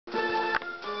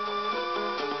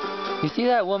You see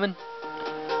that woman?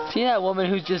 See that woman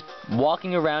who's just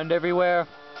walking around everywhere?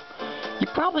 You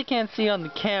probably can't see on the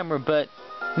camera, but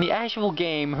in the actual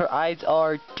game, her eyes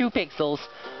are 2 pixels.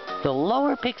 The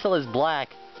lower pixel is black,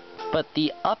 but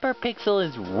the upper pixel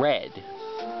is red.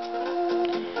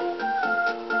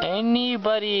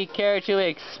 Anybody care to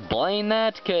explain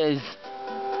that? 'Cause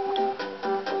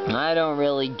I don't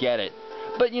really get it.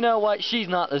 But you know what? She's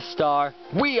not the star.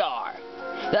 We are!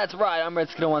 That's right, I'm Red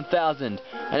Skittle 1000.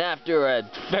 And after a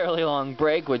fairly long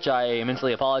break, which I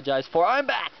immensely apologize for, I'm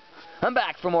back! I'm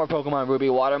back for more Pokemon Ruby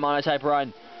Water Monotype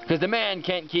Run. Because the man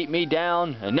can't keep me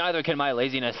down, and neither can my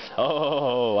laziness.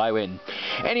 Oh, I win.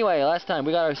 Anyway, last time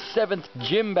we got our 7th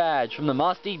gym badge from the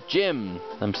Moss Deep Gym.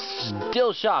 I'm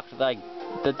still shocked that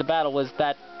the battle was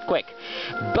that quick.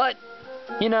 But,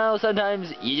 you know,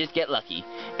 sometimes you just get lucky.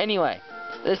 Anyway,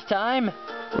 this time,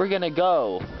 we're gonna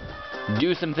go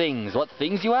do some things. What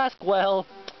things, you ask? Well,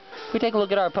 we take a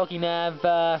look at our PokeNav.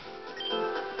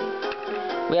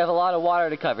 We have a lot of water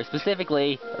to cover,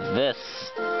 specifically this.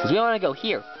 Because we want to go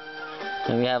here.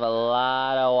 And we have a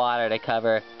lot of water to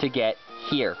cover to get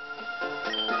here.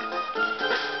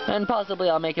 And possibly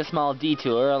I'll make a small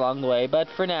detour along the way, but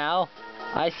for now,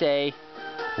 I say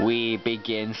we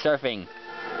begin surfing.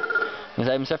 Because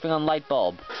I'm surfing on Light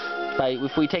Bulb.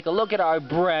 If we take a look at our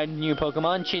brand new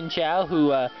Pokemon, Chinchou,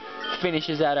 who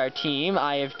finishes out our team,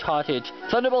 I have taught it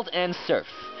Thunderbolt and Surf.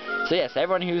 So yes,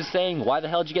 everyone who's saying, why the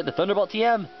hell did you get the Thunderbolt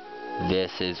TM?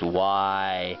 This is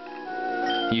why.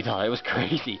 You thought I was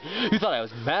crazy. You thought I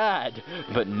was mad.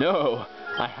 But no,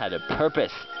 I had a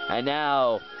purpose. And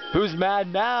now, who's mad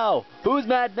now? Who's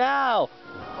mad now?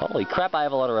 Holy crap, I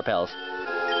have a lot of repels.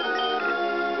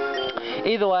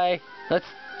 Either way, let's...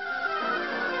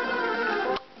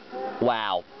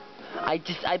 Wow. I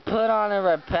put on a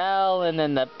repel and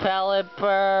then the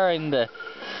Pelipper and but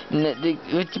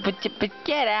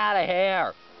get out of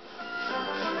here.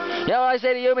 You know what I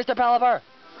say to you, Mr. Pelipper?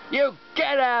 You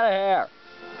get out of here.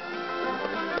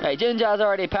 Hey, Jinja's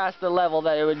already passed the level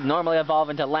that it would normally evolve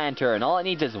into Lantern. All it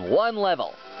needs is 1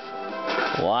 level.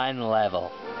 1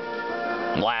 level.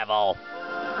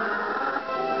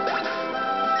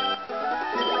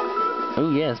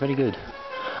 Oh yeah, it's very good.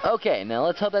 Okay, now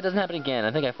let's hope that doesn't happen again.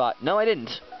 I think I fought... No, I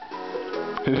didn't.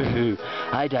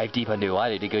 I dive deep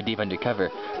underwater to go deep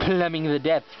undercover. Plumbing the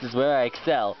depths is where I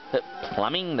excel.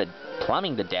 Plumbing the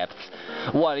depths?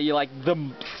 What, are you like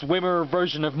the swimmer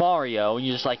version of Mario? And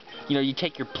you just like, you know, you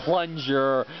take your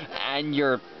plunger and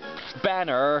your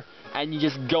spanner and you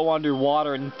just go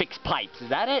underwater and fix pipes. Is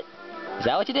that it? Is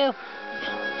that what you do?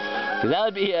 Because that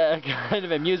would be kind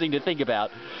of amusing to think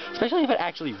about. Especially if it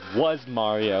actually was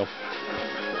Mario.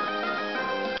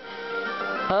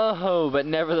 Oh, but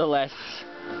nevertheless,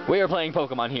 we are playing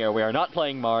Pokemon here. We are not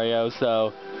playing Mario,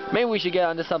 so maybe we should get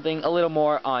onto something a little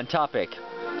more on topic.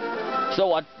 So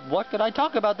what could I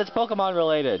talk about that's Pokemon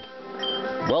related?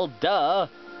 Well, duh.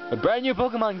 The brand new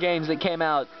Pokemon games that came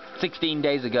out 16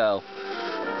 days ago.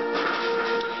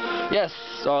 Yes,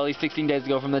 or at least 16 days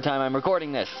ago from the time I'm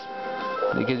recording this.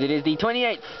 Because it is the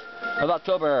 28th of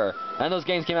October, and those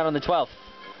games came out on the 12th.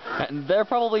 And they're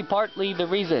probably partly the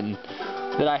reason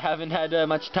that I haven't had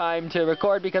much time to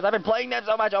record, because I've been playing them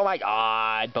so much. Oh my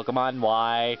god, Pokemon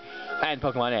Y and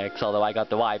Pokemon X, although I got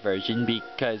the Y version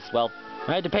because, well,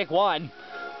 I had to pick one.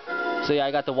 So yeah,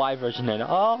 I got the Y version and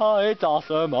oh, it's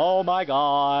awesome. Oh my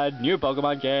god, new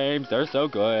Pokemon games, they're so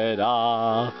good.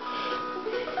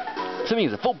 Swimming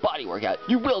is a full body workout.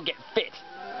 You will get fit.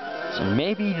 So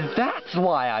maybe that's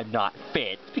why I'm not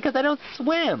fit, because I don't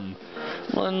swim.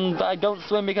 And I don't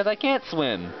swim because I can't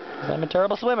swim. I'm a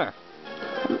terrible swimmer.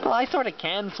 Well, I sort of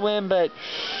can swim, but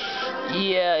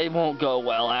yeah, it won't go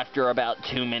well after about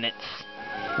 2 minutes.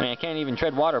 I mean, I can't even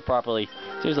tread water properly.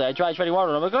 Seriously, I tried treading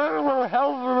water and I'm like, oh,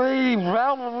 help me,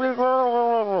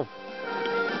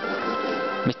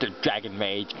 Mr. Dragon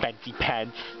Rage, fancy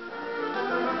pants.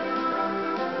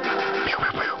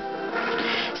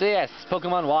 So yes,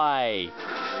 Pokemon Y.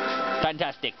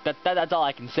 Fantastic. That's all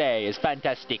I can say is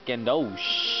fantastic. And oh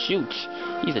shoot,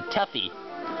 he's a toughie.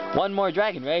 One more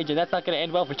Dragon Rage and that's not going to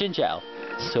end well for Chinchou.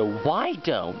 So why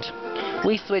don't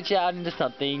we switch out into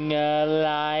something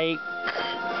like...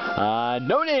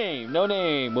 No Name! No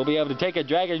Name! We'll be able to take a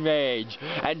Dragon Rage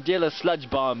and deal a Sludge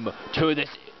Bomb to this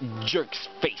jerk's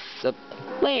face.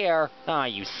 Where? Ah,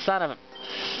 you son of a...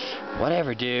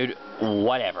 Whatever, dude.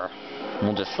 Whatever.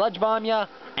 We'll just Sludge Bomb ya,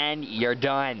 and you're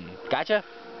done. Gotcha?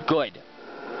 Good.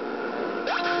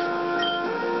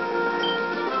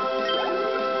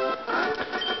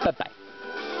 Bye-bye.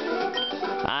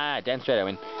 Ah, damn straight I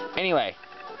win. Anyway.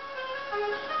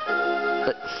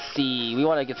 Let's see. We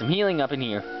want to get some healing up in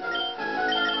here.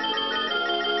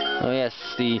 Oh yes,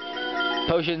 the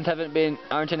potions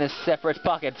aren't in as separate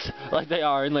pockets like they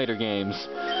are in later games.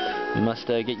 You must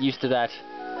get used to that.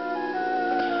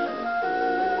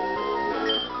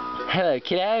 Hello,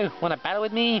 kiddo. Want to battle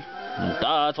with me?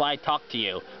 That's why I talked to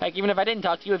you. Like, even if I didn't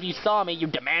talk to you, if you saw me,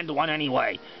 you'd demand one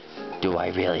anyway. Do I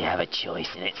really have a choice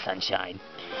in it, sunshine?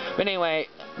 But anyway,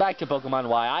 back to Pokemon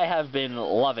Y. I have been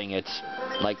loving it.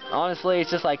 Like, honestly,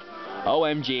 it's just like,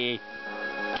 OMG.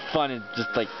 Fun. It's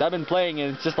just like, I've been playing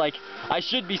it, it's just like, I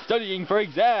should be studying for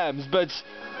exams, but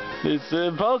it's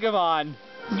Pokemon.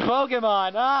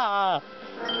 Pokemon, ah!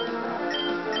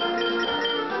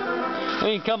 I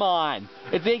mean, come on.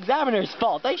 It's the examiner's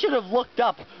fault. They should have looked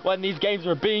up when these games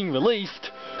were being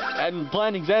released and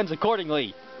planned exams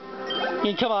accordingly. I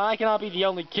mean, come on, I cannot be the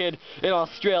only kid in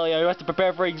Australia who has to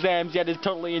prepare for exams yet is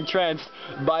totally entranced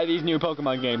by these new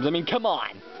Pokemon games. I mean, come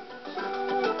on.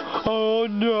 Oh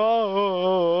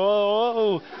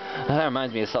no! That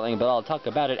reminds me of something, but I'll talk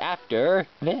about it after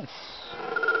this.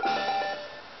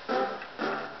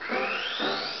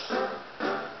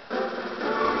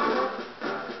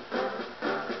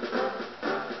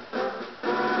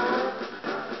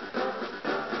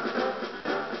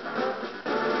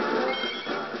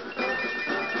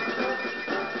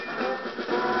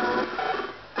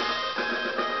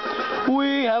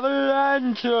 We have a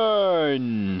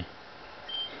lantern!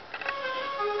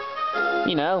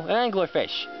 You know, an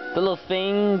anglerfish. The little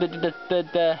thing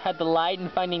that had the light in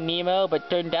Finding Nemo, but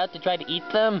turned out to try to eat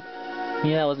them.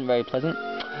 Yeah, that wasn't very pleasant.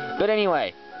 But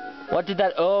anyway, what did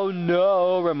that "oh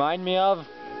no" remind me of?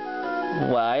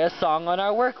 Why, a song on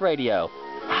our work radio.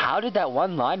 How did that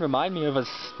one line remind me of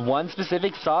one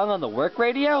specific song on the work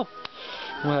radio?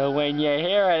 Well, when you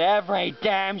hear it every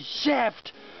damn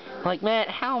shift. Like, man,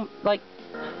 how, like,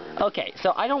 okay,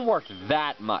 so I don't work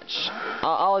that much.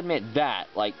 I'll admit that.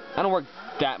 Like, I don't work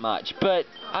that much. But,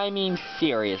 I mean,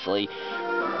 seriously.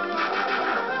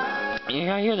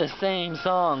 I hear the same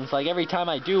songs, like, every time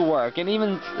I do work. And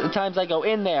even the times I go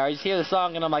in there, I just hear the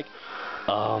song and I'm like,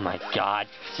 oh my god,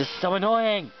 it's just so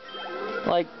annoying.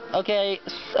 Like, okay,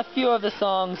 a few of the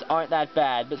songs aren't that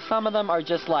bad, but some of them are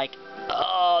just like,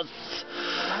 oh,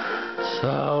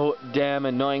 so damn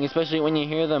annoying, especially when you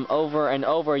hear them over and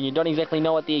over and you don't exactly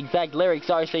know what the exact lyrics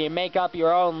are, so you make up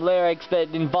your own lyrics that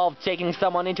involve taking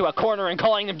someone into a corner and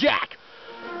calling them Jack.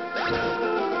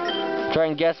 Try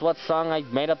and guess what song I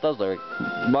made up those lyrics.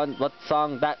 What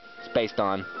song that's based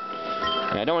on.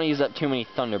 I don't want to use up too many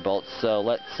Thunderbolts, so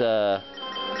let's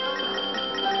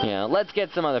let's get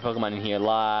some other Pokemon in here,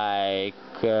 like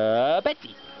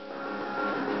Betsy.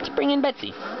 Let's bring in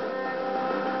Betsy.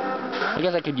 I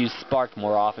guess I could use Spark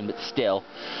more often, but still.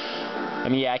 I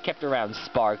mean, yeah, I kept around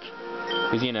Spark,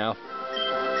 because, you know,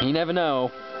 you never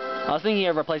know. I was thinking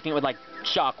of replacing it with, like,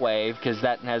 Shockwave, because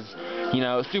that has, you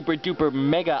know, super duper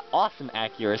mega awesome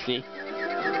accuracy.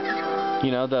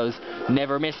 You know, those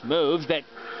never miss moves that,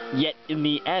 yet in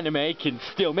the anime, can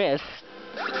still miss.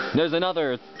 There's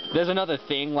another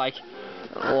thing, like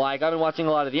I've been watching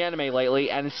a lot of the anime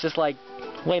lately, and it's just like,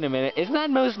 wait a minute, isn't that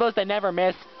move supposed to never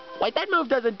miss? Wait, that move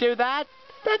doesn't do that!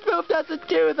 That move doesn't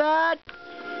do that!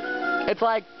 It's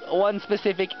like one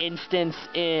specific instance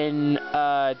in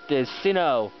the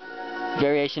Sinnoh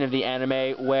variation of the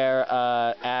anime where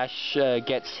Ash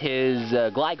gets his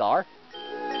Gligar.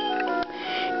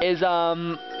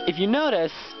 If you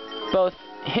notice, both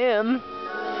him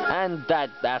and that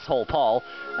asshole Paul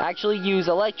actually use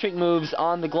electric moves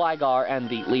on the Gligar and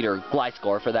the leader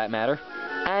Gliscor for that matter.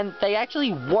 And they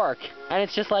actually work, and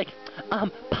it's just like,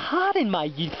 pardon my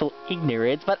youthful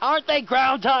ignorance, but aren't they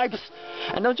ground types?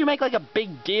 And don't you make like a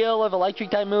big deal of electric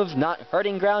type moves not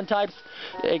hurting ground types?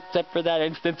 Except for that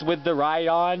instance with the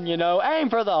Rhydon, you know, aim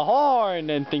for the horn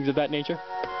and things of that nature.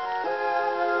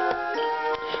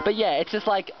 But yeah, it's just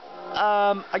like,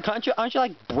 aren't you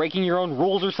like breaking your own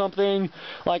rules or something?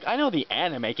 Like, I know the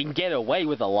anime can get away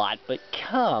with a lot, but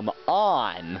come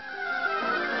on.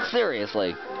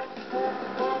 Seriously.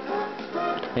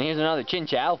 And here's another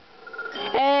Chinchou.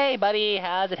 Hey, buddy,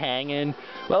 how's it hanging?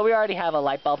 Well, we already have a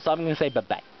light bulb, so I'm going to say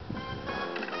bye-bye.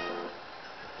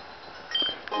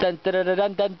 Dun dun dun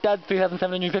dun dun dun,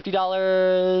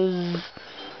 $3,750.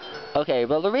 Okay,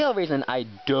 well, the real reason I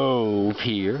dove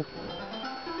here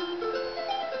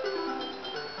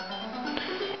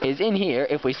is in here,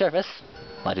 if we surface,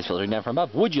 light is filtering down from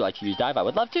above. Would you like to use dive? I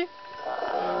would love to.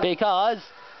 Because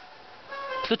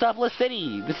Sootopolis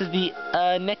City. This is the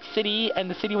next city, and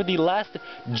the city with the last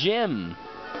gym.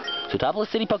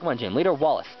 Sootopolis City Pokemon Gym. Leader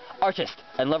Wallace. Artist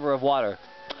and lover of water.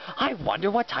 I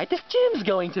wonder what type this gym's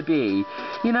going to be.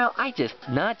 You know, I just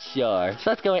not sure.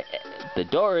 So let's go in. The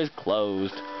door is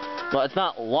closed. Well, it's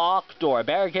not locked or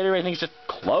barricaded or anything. It's just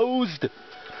closed?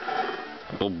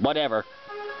 But whatever.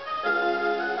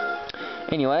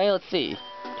 Anyway, let's see.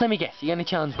 Let me guess, you got any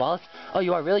challenge balls? Oh,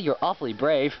 you are really? You're awfully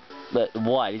brave. But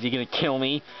what? Is he gonna kill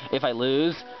me if I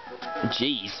lose?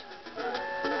 Jeez.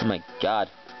 Oh my god.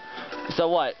 So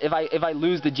what? If I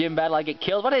lose the gym battle, I get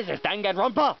killed? What is this,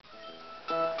 Danganronpa?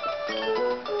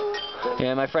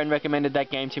 Yeah, my friend recommended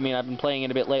that game to me, and I've been playing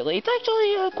it a bit lately. It's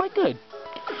actually quite good.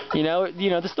 You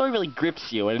know, the story really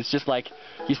grips you, and it's just like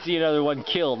you see another one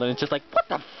killed, and it's just like, what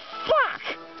the fuck?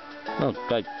 Oh,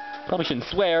 I probably shouldn't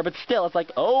swear, but still, it's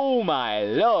like, oh my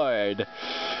lord.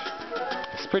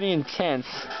 It's pretty intense.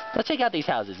 Let's check out these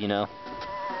houses, you know.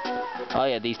 Oh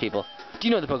yeah, these people. Do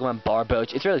you know the Pokemon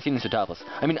Barboach? It's rarely seen in Sootopolis.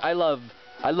 I mean, I love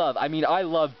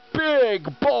big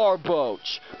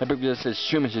Barboach. My big brother says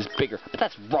Shroomish is bigger, but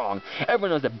that's wrong.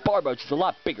 Everyone knows that Barboach is a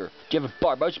lot bigger. Do you have a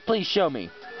Barboach? Please show me.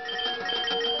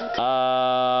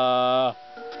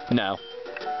 No.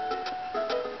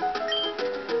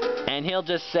 And he'll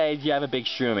just say, do you have a big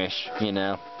Shroomish, you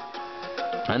know.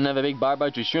 I don't have a big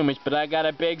Barboach or Shroomish, but I got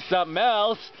a big something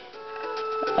else.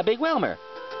 A big Wilmer.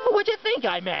 What'd you think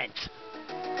I meant?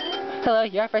 Hello,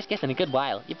 you're our first guest in a good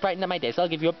while. You've brightened up my day, so I'll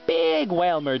give you a big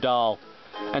Wilmer doll.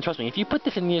 And trust me, if you put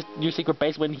this in your secret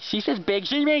base, when she says big,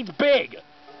 she means big!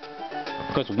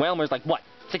 Because Wilmer's like, what,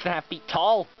 6.5 feet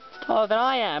tall? Taller than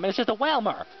I am, and it's just a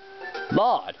Wilmer.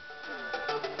 Lord.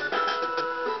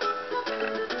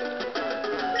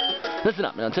 Listen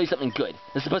up, and I'll tell you something good.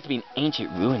 There's supposed to be an ancient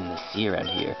ruin in the sea around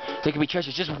here. There could be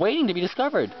treasures just waiting to be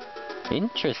discovered.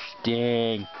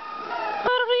 Interesting.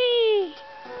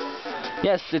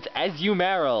 Yes, it's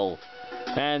Azumarill.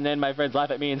 And then my friends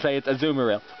laugh at me and say it's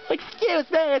Azumarill. Excuse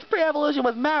me, it's pre-evolution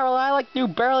with Marill. I knew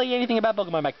barely anything about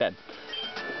Pokemon back then.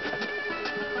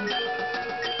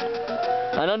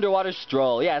 An underwater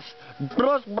stroll, yes.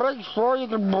 Just breathe so you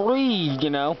can breathe, you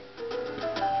know.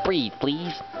 Breathe,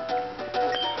 please.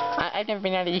 I've never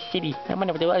been out of this city. I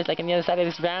wonder what it was like on the other side of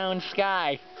this round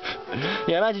sky.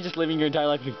 Yeah, imagine just living your entire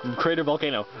life in a crater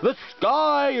volcano. The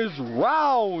sky is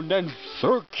round and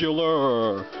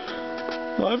circular.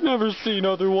 I've never seen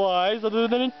otherwise other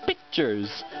than in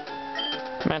pictures.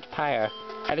 Mount Pyre.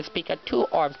 At its peak are two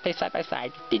orbs placed side by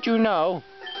side. Did you know?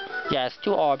 Yes,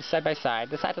 two orbs side by side.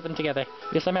 The sides of them together.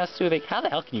 It is somehow soothing. How the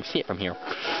hell can you see it from here?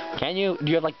 Can you? Do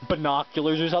you have like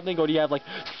binoculars or something? Or do you have like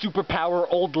superpower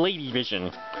old lady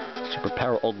vision?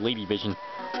 Superpower old lady vision.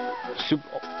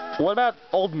 What about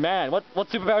old man? What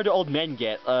superpower do old men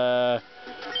get?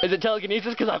 Is it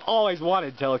telekinesis? Because I've always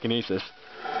wanted telekinesis.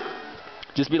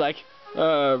 Just be like,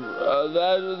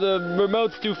 the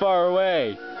remote's too far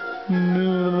away.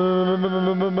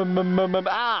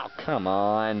 Ah, oh, come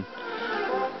on.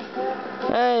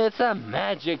 Hey, it's a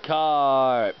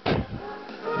Magikarp.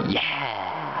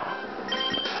 Yeah.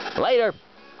 Later.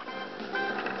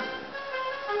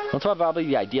 That's probably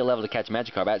the ideal level to catch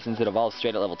Magikarp at, since it evolves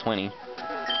straight at level 20.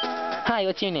 Hi,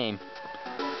 what's your name?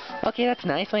 Okay, that's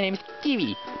nice. My name is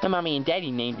Kiwi. My mommy and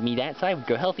daddy named me that, so I would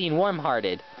grow healthy and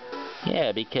warm-hearted.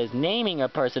 Yeah, because naming a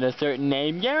person a certain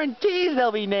name guarantees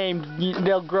they'll be named.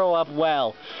 They'll grow up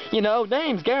well. You know,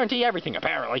 names guarantee everything,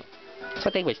 apparently. That's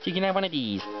what they wish. You can have one of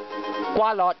these.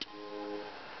 Qualot.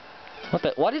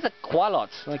 What is a Qualot?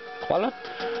 Like, Qualot?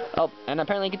 Oh, and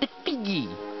apparently get the Figgy.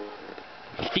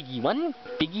 Figgy 1,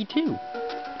 Figgy 2.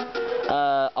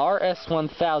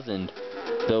 RS1000.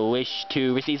 The wish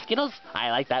to receive Skittles?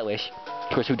 I like that wish. Of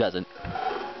course, who doesn't?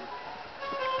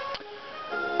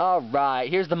 Alright,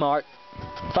 here's the Mart.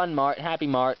 Fun Mart, happy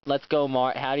Mart. Let's go,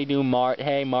 Mart. Howdy do, Mart.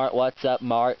 Hey, Mart, what's up,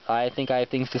 Mart? I think I have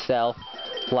things to sell.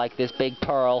 Like this big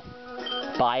pearl.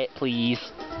 Buy it, please.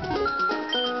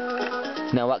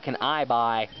 Now, what can I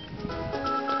buy?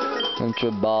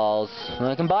 Ultra balls.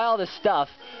 I can buy all this stuff,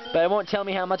 but it won't tell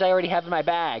me how much I already have in my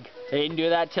bag. They didn't do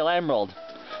that till Emerald.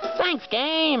 Thanks,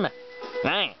 game!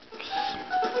 Thanks.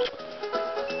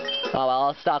 Oh, well,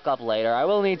 I'll stock up later. I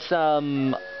will need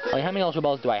some... Like, how many Ultra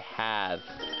Balls do I have?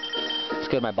 Let's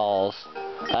go to my balls.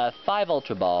 5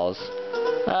 Ultra Balls.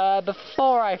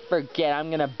 Before I forget, I'm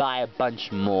gonna buy a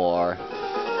bunch more.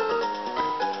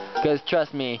 Because,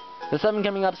 trust me, there's something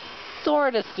coming up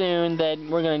sorta soon that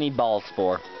we're gonna need balls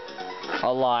for.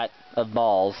 A lot of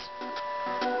balls.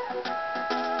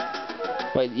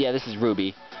 Wait, yeah, this is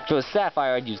Ruby. If it was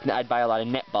Sapphire, I'd buy a lot of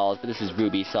net balls, but this is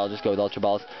Ruby, so I'll just go with Ultra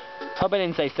Balls. Hope I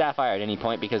didn't say Sapphire at any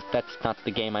point, because that's not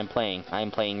the game I'm playing. I'm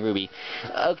playing Ruby.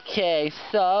 Okay,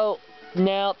 so...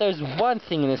 Now, there's one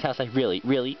thing in this house I really,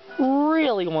 really,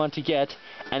 really want to get,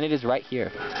 and it is right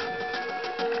here.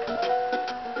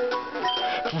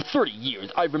 For 30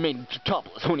 years, I've remained in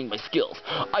Sootopolis honing my skills.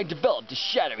 I developed a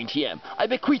shattering TM. I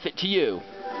bequeath it to you.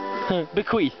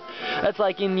 Bequeath. That's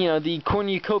like in, you know, the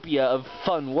cornucopia of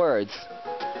fun words.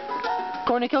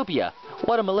 Cornucopia.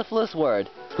 What a mellifluous word.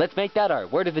 Let's make that our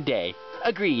word of the day.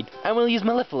 Agreed. And we'll use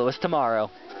mellifluous tomorrow.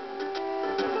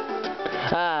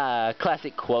 Ah,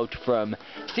 classic quote from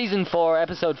Season 4,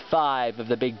 Episode 5 of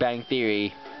The Big Bang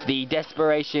Theory. The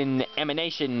desperation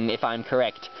emanation, if I'm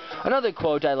correct. Another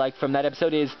quote I like from that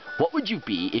episode is, what would you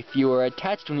be if you were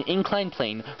attached to an inclined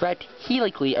plane wrapped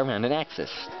helically around an axis?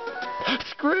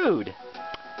 Screwed!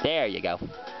 There you go.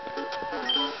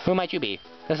 Who might you be?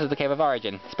 This is the Cave of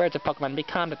Origin. Spirits of Pokemon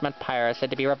becalmed at Mount Pyra, said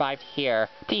to be revived here.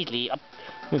 Please leave.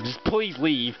 Just please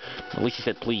leave. At least he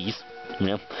said please.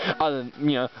 You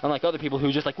know, unlike other people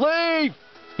who just like, leave!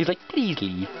 He's like, please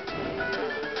leave.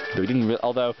 But he didn't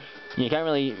although, you can't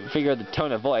really figure the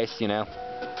tone of voice, you know.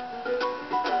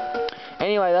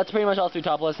 Anyway, that's pretty much all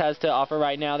Sootopolis has to offer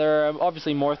right now. There are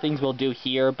obviously more things we'll do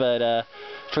here, but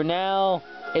for now,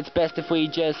 it's best if we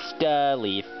just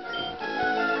leave.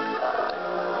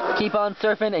 Keep on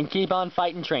surfing and keep on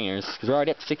fighting trainers, because we're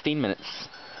already at 16 minutes.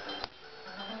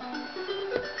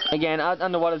 Again, out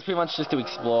underwater is pretty much just to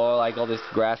explore, like, all this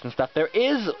grass and stuff. There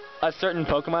is a certain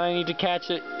Pokemon I need to catch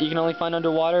that you can only find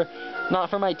underwater. Not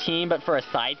for my team, but for a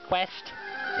side quest.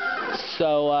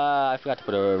 So, I forgot to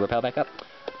put a rappel back up.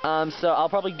 So I'll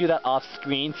probably do that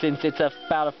off-screen, since it's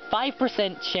about a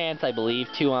 5% chance, I believe,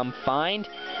 to, find.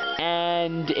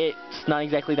 And it's not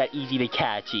exactly that easy to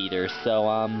catch, either. So,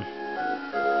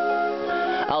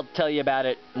 I'll tell you about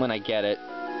it when I get it.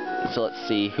 So let's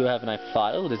see, who haven't I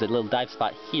fought? Oh, there's a little dive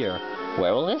spot here.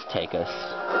 Where will this take us?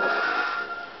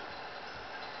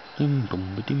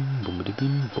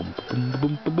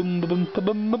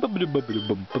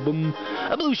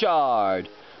 A blue shard!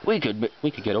 We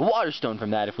could get a water stone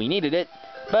from that if we needed it,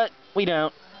 but we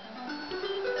don't.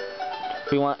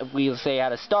 If we say how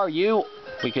to star you,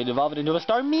 we could evolve it into a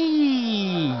star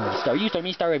me! Star you, star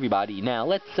me, star everybody. Now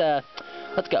let's go.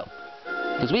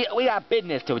 Because we got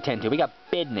business to attend to. We got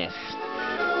business.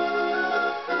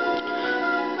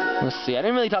 Let's see. I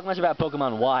didn't really talk much about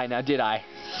Pokemon Y, now did I?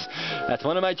 That's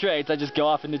one of my traits. I just go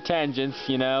off into tangents,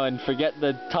 you know, and forget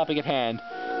the topic at hand.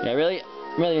 Yeah, really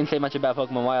didn't say much about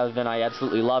Pokemon Y other than I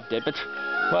absolutely loved it. But,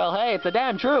 well, hey, it's the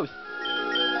damn truth.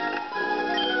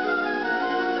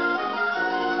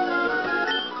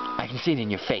 I can see it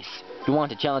in your face. You want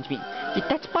to challenge me?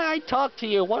 That's why I talk to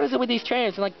you. What is it with these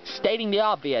trainers? Like, stating the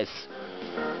obvious.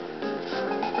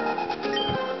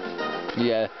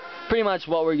 Yeah, pretty much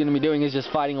what we're going to be doing is just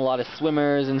fighting a lot of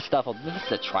swimmers and stuff. Well, this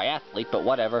is a triathlete, but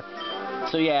whatever.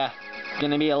 So yeah, it's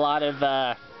going to be a lot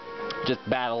of just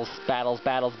battles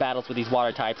with these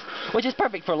water types, which is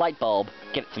perfect for Light Bulb.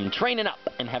 Get some training up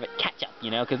and have it catch up,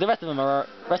 you know, because the rest of our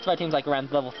team's like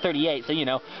around level 38, so you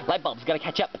know, Light Bulb's got to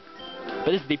catch up.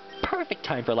 But this is the perfect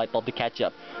time for Light Bulb to catch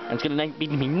up. And it's going to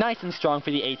be nice and strong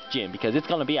for the 8th gym, because it's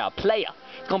going to be our player.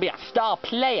 It's going to be our star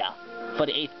player for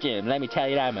the 8th gym, let me tell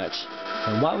you that much.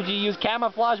 And why would you use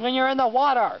camouflage when you're in the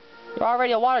water? You're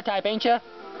already a water type, ain't you?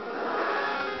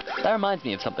 That reminds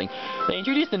me of something. They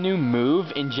introduced a new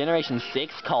move in Generation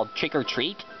 6 called Trick or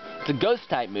Treat. It's a ghost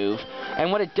type move,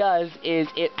 and what it does is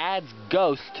it adds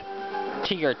ghost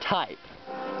to your type.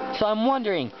 So I'm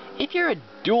wondering, if you're a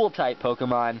dual type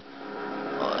Pokemon,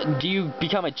 do you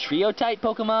become a trio type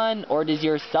Pokemon, or does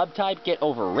your subtype get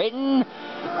overwritten,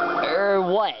 or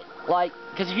what? Like,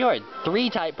 because if you're a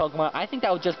 3-type Pokemon, I think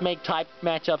that would just make type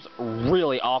matchups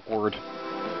really awkward.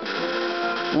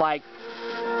 Like,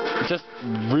 just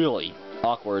really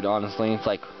awkward, honestly. It's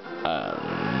like,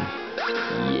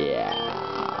 yeah.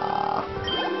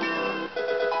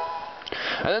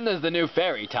 And then there's the new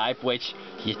Fairy type, which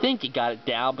you think you got it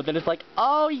down, but then it's like,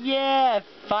 oh yeah,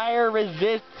 fire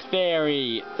resists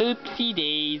Fairy. Oopsie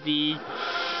daisy.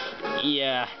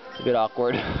 Yeah, it's a bit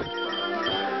awkward.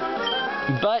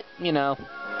 But, you know,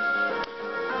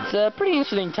 it's a pretty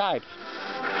interesting type.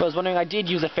 I was wondering, I did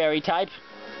use a Fairy type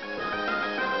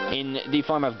in the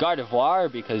form of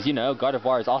Gardevoir, because, you know,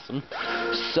 Gardevoir is awesome.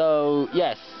 So,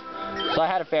 yes. So I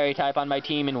had a Fairy type on my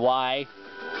team in Y.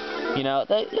 You know,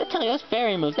 I tell you, those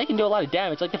Fairy moves, they can do a lot of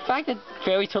damage. Like, the fact that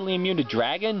Fairy's totally immune to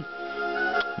Dragon,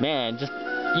 man, just,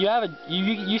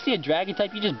 you see a Dragon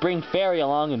type, you just bring Fairy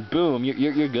along and boom,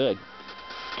 you're good.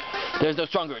 There's no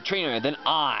stronger trainer than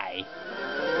I.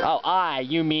 Oh, I?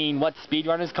 You mean what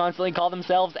speedrunners constantly call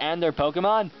themselves and their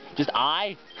Pokemon? Just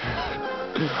I?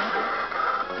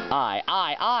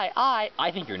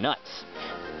 I think you're nuts.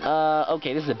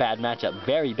 Okay, this is a bad matchup.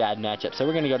 Very bad matchup. So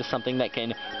we're gonna go to something that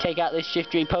can take out this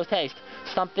Shiftry post-haste.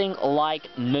 Something like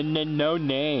no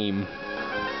name.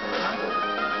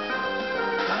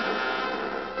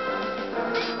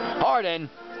 Harden!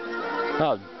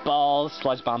 Oh, balls.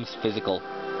 Sludge Bomb's physical.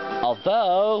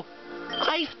 Although,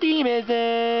 Ice Beam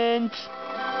isn't.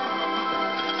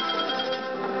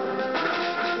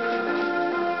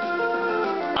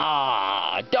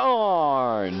 Ah,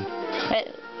 darn.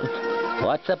 Hey,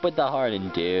 what's up with the Harden,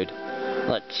 dude?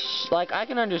 Like, I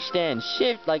can understand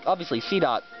Shift, like, obviously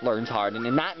C-Dot learns Harden,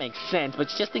 and that makes sense, but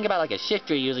just think about, like, a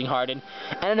shifter using Harden,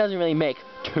 and it doesn't really make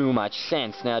too much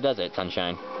sense now, does it,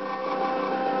 Sunshine?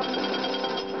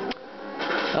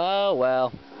 Oh,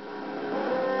 well.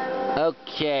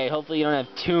 Okay, hopefully you don't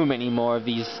have too many more of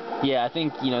these. Yeah, I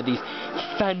think, you know, these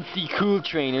fancy cool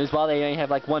trainers, while they only have,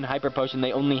 like, one hyper potion,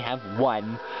 they only have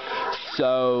one.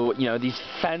 So, you know, these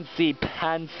fancy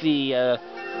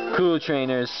cool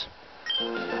trainers,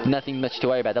 nothing much to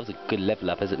worry about. That was a good level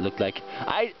up, as it looked like.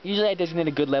 Usually I designate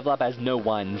a good level up as no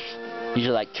ones.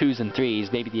 Usually like 2s and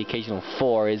 3s, maybe the occasional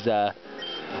 4 is, I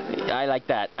like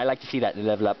that. I like to see that in the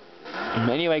level up.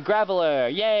 Anyway, Graveler!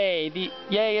 Yay!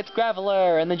 Yay, it's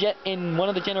Graveler! And in one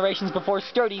of the generations before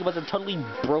Sturdy was a totally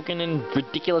broken and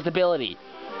ridiculous ability.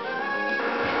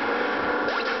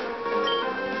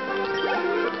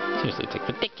 Seriously, it's like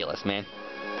ridiculous, man.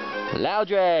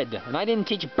 Loudred! And I didn't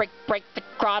teach break the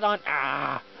Crawdon.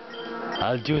 Ah!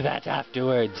 I'll do that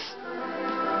afterwards.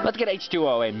 Let's get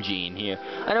H2OMG in here.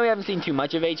 I know we haven't seen too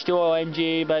much of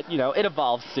H2OMG, but, you know, it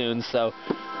evolves soon, so,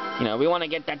 you know, we want to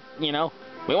get that, you know,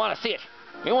 we want to see it.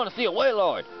 We want to see a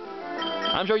Wailord.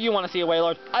 I'm sure you want to see a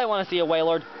Wailord. I want to see a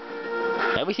Wailord.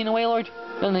 Have we seen a Wailord?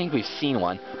 I don't think we've seen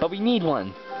one, but we need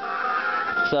one.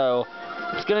 So,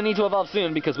 it's going to need to evolve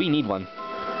soon because we need one.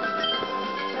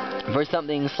 For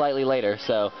something slightly later,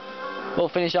 so we'll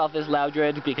finish off this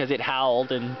Loudred because it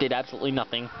howled and did absolutely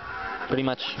nothing. Pretty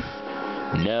much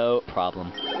no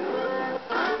problem.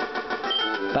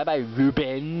 Bye-bye,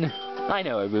 Ruben. I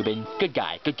know a Ruben. Good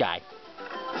guy, good guy.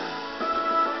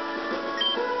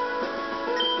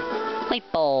 Light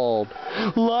bulb.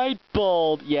 Light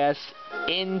bulb, yes.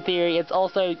 In theory, it's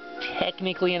also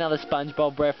technically another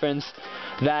SpongeBob reference.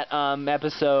 That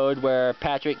episode where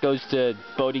Patrick goes to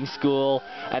boating school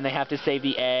and they have to save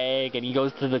the egg, and he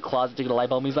goes to the closet to get a light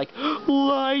bulb and he's like,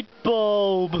 light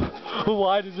bulb!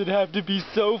 Why does it have to be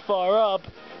so far up?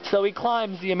 So he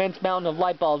climbs the immense mountain of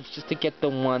light bulbs just to get the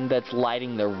one that's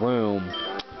lighting the room.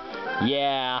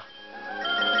 Yeah.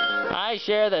 I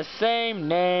share the same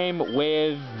name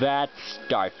with that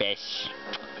starfish.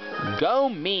 Go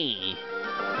me.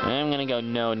 I'm gonna go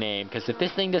no name, because if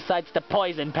this thing decides to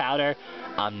poison Powder,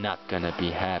 I'm not gonna be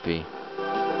happy.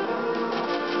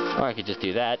 Or I could just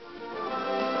do that.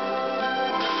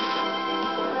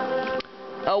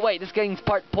 Oh wait, this thing's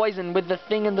part poison with the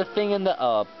thing and the thing and the...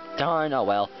 Oh, darn, oh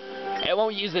well. It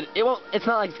won't use it, it's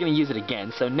not like it's gonna use it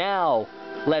again, so now,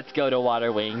 let's go to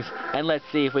Water Wings, and let's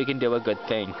see if we can do a good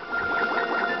thing.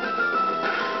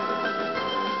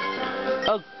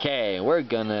 Okay, we're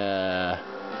gonna...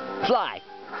 fly!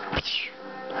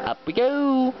 Up we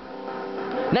go!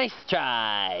 Nice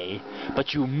try!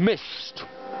 But you missed!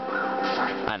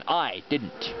 And I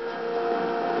didn't.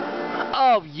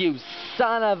 Oh, you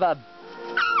son of a...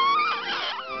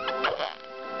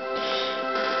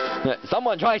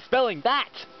 Someone try spelling that!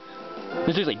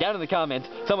 Seriously, down in the comments,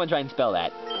 someone try and spell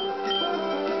that.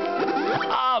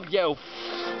 Oh, you...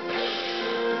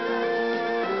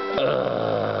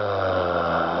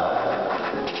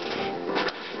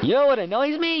 You know what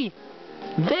annoys me?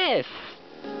 This!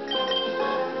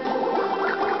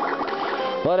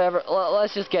 Whatever,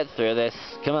 let's just get through this.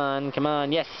 Come on, come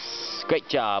on, yes! Great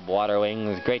job, Water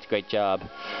Wings, great job.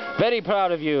 Very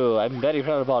proud of you, I'm very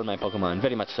proud of all my Pokemon,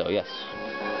 very much so, yes.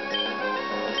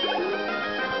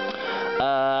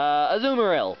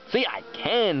 Azumarill. See, I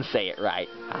can say it right.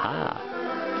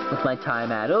 Aha. What's my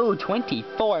time at? Oh,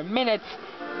 24 minutes!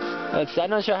 I'm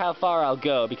not sure how far I'll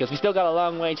go, because we still got a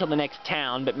long way till the next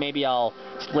town, but maybe I'll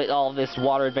split all this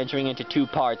water adventuring into 2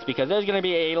 parts, because there's going to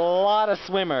be a lot of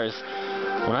swimmers.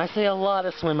 When I say a lot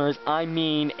of swimmers, I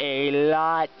mean a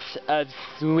lot of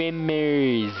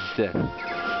swimmers.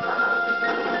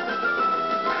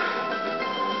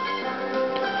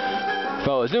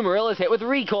 So, Azumarill is hit with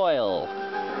Recoil.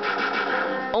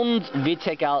 Und wir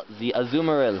take out the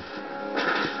Azumarill.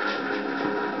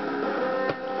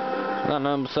 I don't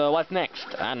know, so what's next?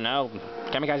 I don't know.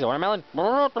 Kamikaze Watermelon?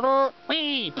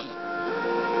 Whee!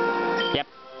 Yep.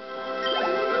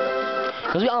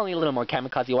 Because we all need a little more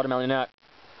Kamikaze Watermelon out.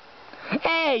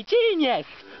 Hey, genius!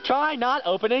 Try not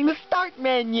opening the start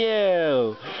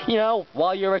menu! You know,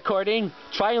 while you're recording,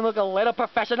 try and look a little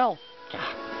professional.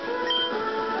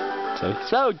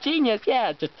 So genius,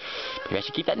 yeah. Just maybe I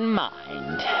should keep that in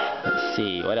mind. Let's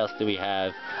see, what else do we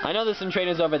have? I know there's some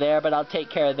trainers over there, but I'll take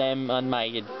care of them on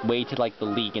my way to like the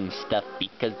league and stuff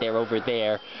because they're over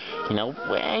there. We don't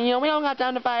got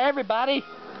time to fight everybody.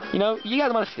 You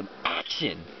guys want to see some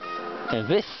action, and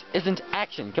this isn't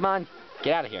action. Come on,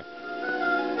 get out of here.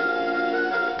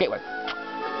 Great work.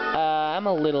 I'm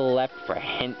a little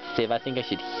apprehensive. I think I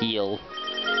should heal.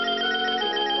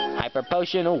 Hyper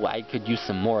potion. Oh, I could use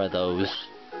some more of those.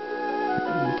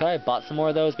 Could I have bought some more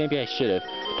of those? Maybe I should have.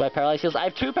 Do I have paralyze heals? I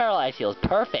have 2 paralyze heals.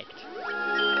 Perfect.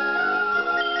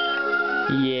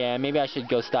 Yeah, maybe I should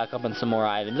go stock up on some more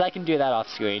items. I can do that off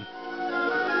screen.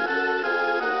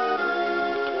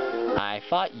 I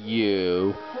fought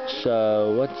you.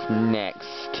 So, what's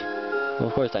next? Well,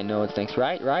 of course I know what's next.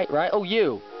 Right? Oh,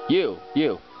 you. You.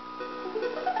 You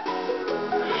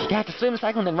have to swim,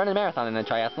 cycle, and then run a marathon in a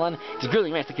triathlon. It's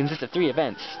grueling race that consists of 3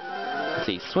 events. Let's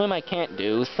see, swim I can't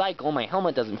do, cycle, my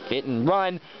helmet doesn't fit, and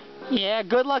run. Yeah,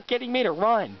 good luck getting me to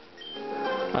run.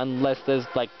 Unless there's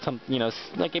like some,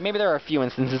 like maybe there are a few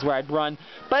instances where I'd run,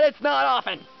 but it's not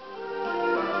often.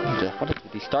 What is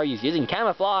with these stars using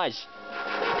camouflage?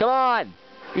 Come on!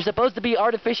 You're supposed to be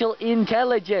artificial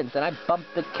intelligence, and I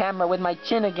bumped the camera with my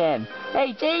chin again.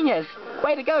 Hey, genius!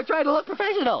 Way to go, try to look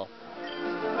professional!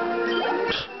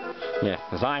 Yeah,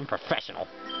 because I'm professional.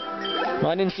 Well,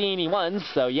 I didn't see any ones,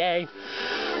 so yay.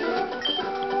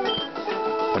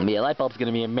 Yeah, light bulb's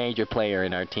gonna be a major player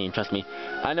in our team, trust me.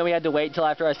 I know we had to wait till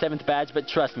after our 7th badge, but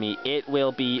trust me, it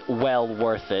will be well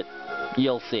worth it.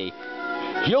 You'll see.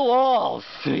 You'll all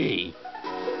see!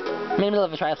 I'm in the middle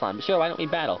of a triathlon, but sure, why don't we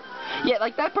battle? Yeah,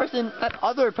 like that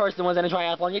other person was in a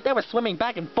triathlon, yet they were swimming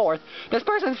back and forth. This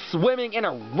person's swimming in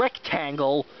a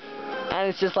rectangle, and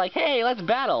it's just like, hey, let's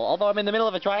battle, although I'm in the middle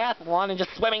of a triathlon and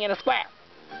just swimming in a square.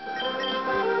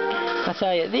 I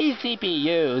tell you, these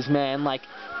CPUs, man, like,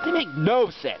 they make no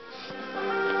sense.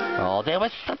 Oh, there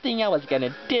was something I was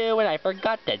gonna do, and I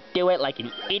forgot to do it like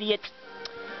an idiot.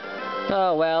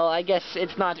 Oh, well, I guess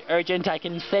it's not urgent. I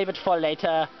can save it for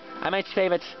later. I might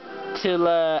save it till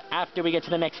after we get to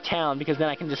the next town, because then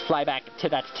I can just fly back to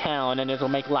that town, and it'll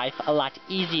make life a lot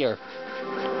easier.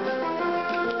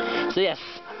 So yes,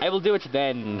 I will do it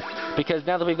then, because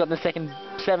now that we've gotten the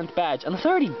 7th badge, unless I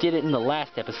already did it in the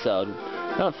last episode.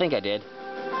 I don't think I did.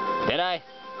 Did I?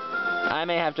 I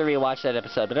may have to rewatch that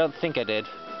episode, but I don't think I did.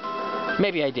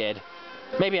 Maybe I did.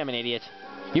 Maybe I'm an idiot.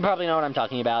 You probably know what I'm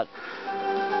talking about.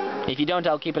 If you don't,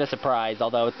 I'll keep it a surprise,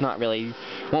 although it's not really,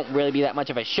 won't really be that much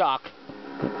of a shock.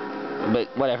 But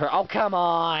whatever. Oh, come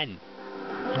on!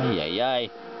 Ay.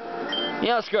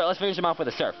 Screw it. Let's finish him off with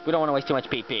a surf. We don't want to waste too much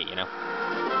PP,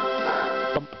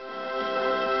 Bump.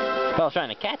 If I was trying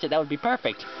to catch it, that would be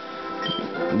perfect.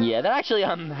 Yeah, that actually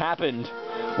happened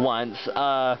once.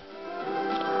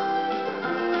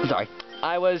 Sorry.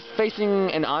 I was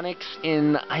facing an Onyx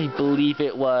in, I believe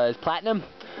it was Platinum.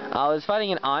 I was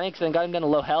fighting an Onyx and got him down to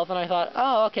low health, and I thought,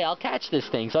 oh, okay, I'll catch this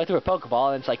thing. So I threw a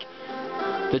Pokeball, and it's like,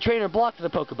 the trainer blocked the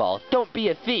Pokeball. Don't be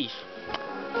a thief.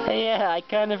 Yeah, I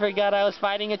kind of forgot I was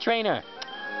fighting a trainer.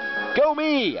 Go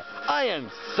me! I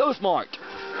am so smart.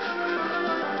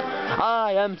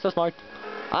 I am so smart.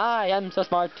 I am so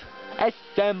smart.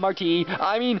 SMRT.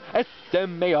 I mean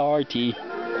SMART.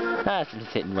 That's just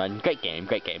hit and run. Great game.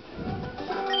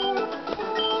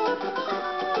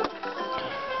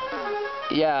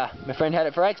 Yeah, my friend had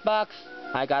it for Xbox.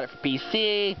 I got it for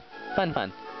PC.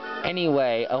 Fun.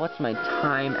 Anyway, what's my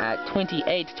time at?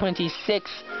 28:26.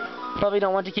 Probably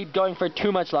don't want to keep going for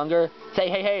too much longer. Say,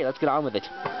 hey, let's get on with it.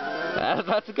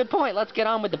 That's a good point. Let's get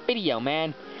on with the video,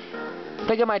 man. I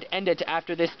think I might end it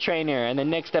after this trainer, and the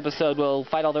next episode we'll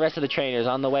fight all the rest of the trainers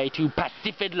on the way to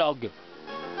Pacifidlog.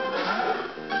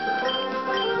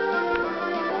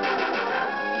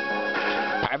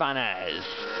 Parvanas.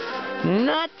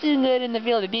 Not too good in the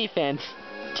field of defense.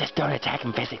 Just don't attack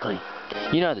him physically.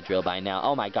 You know the drill by now.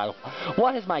 Oh my god.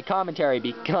 What has my commentary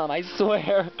become? I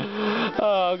swear.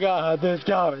 Oh god, this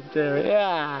commentary.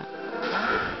 Yeah.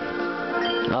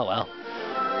 Oh well.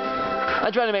 I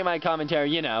try to make my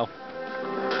commentary,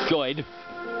 good.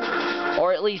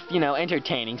 Or at least,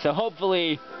 entertaining. So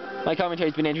hopefully my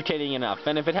commentary's been entertaining enough.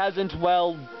 And if it hasn't,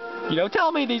 well,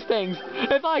 tell me these things.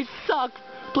 If I suck,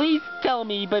 please tell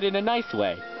me, but in a nice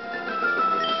way.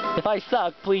 If I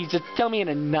suck, please just tell me in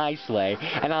a nice way,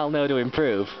 and I'll know to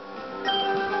improve.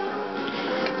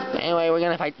 Anyway, we're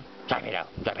gonna fight Torpedo.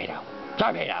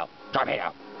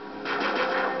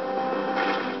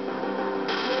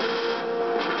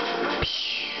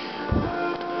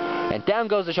 And down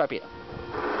goes the Sharpedo.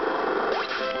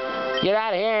 Get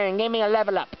out of here and give me a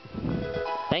level up.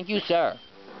 Thank you, sir.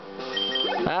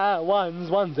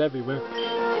 One's everywhere.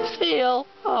 Spheal!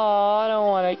 Oh, I don't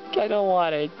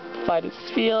wanna fight a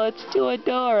Spheal, it's too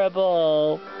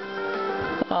adorable.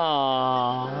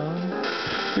 Aww.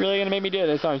 You're really gonna make me do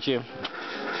this, aren't you?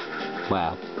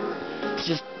 Wow. It's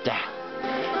just,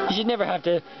 you should never have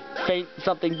to faint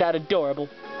something that adorable.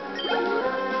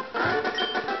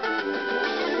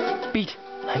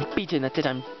 I'm beaten, that's it,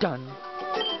 I'm done.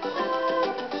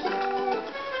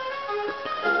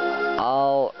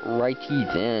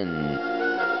 Alrighty then.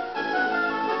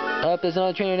 Oh, there's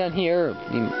another trainer down here.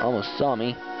 He almost saw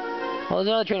me. Well, there's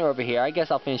another trainer over here. I guess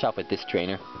I'll finish off with this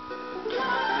trainer.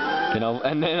 You know,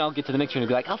 and then I'll get to the next trainer and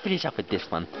be like, I'll finish up with this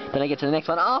one. Then I get to the next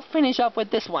one, I'll finish up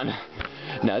with this one.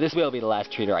 No, this will be the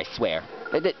last trainer, I swear.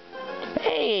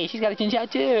 Hey, she's got a Chin Chow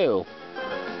too.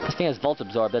 This thing has Volt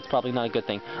Absorb, that's probably not a good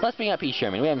thing. Let's bring out P.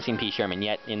 Sherman. We haven't seen P. Sherman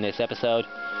yet in this episode,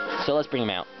 so let's bring him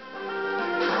out.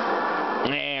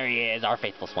 There he is, our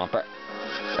faithful Swampert.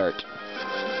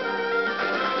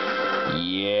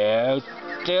 You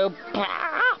stupid.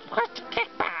 Yeah.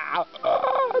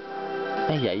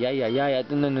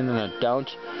 No, don't.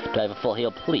 Do I have a full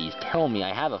heal? Please tell me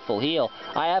I have a full heal.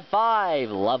 I have 5.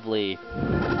 Lovely.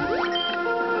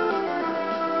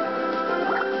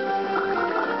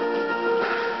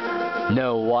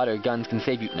 No water guns can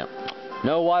save you.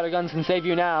 No water guns can save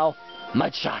you now.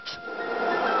 Mud shot.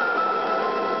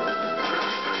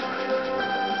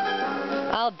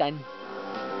 All done.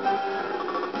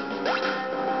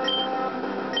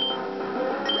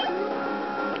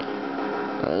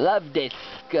 Love disc.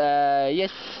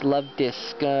 Yes, love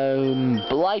disc.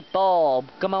 Light bulb.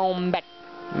 Come on back.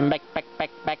 Back.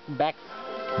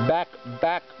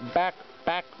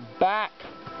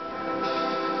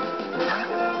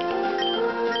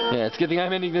 Yeah, it's a good thing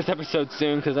I'm ending this episode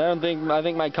soon, because I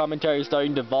think my commentary is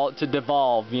starting to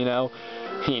devolve, you know.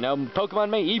 You know, Pokemon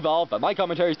may evolve, but my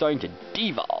commentary is starting to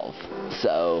devolve.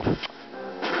 So,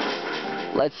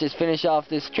 let's just finish off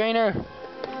this trainer.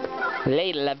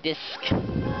 Later, love disc.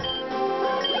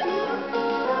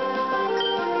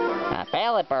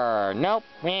 Pelipper. Nope,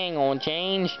 we ain't gonna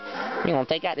change. We're gonna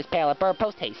take out this Pelipper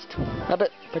post haste.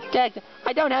 But protect.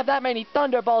 I don't have that many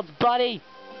Thunderbolts, buddy.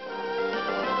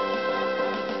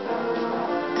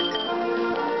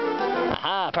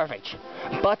 Aha, perfect.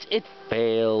 But it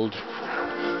failed.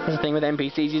 That's the thing with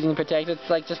NPCs using protect. It's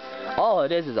like just all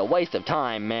it is a waste of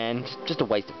time, man. Just a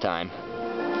waste of time.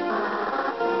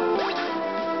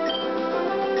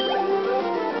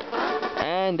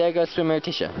 And there goes Swimmer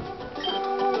Tisha.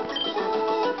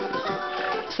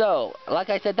 So, like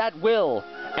I said, that will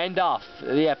end off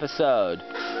the episode.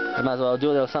 I might as well do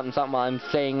a little something while I'm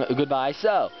saying goodbye.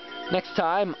 So, next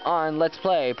time on Let's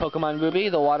Play Pokemon Ruby,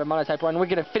 the Water Monotype run, we're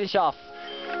going to finish off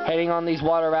heading on these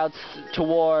water routes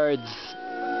towards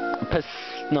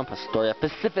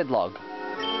Pacifidlog.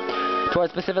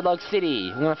 Towards Pacifidlog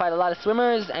City. We're going to fight a lot of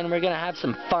swimmers, and we're going to have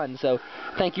some fun. So,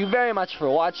 thank you very much for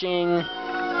watching.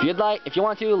 If you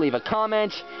want to, leave a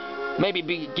comment. Maybe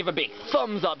give a big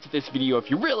thumbs up to this video if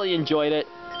you really enjoyed it.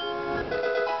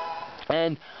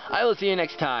 And I will see you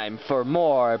next time for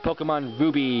more Pokemon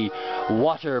Ruby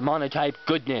Water Monotype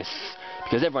goodness.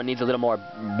 Because everyone needs a little more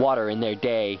water in their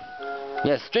day.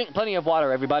 Yes, drink plenty of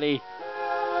water, everybody.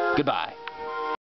 Goodbye.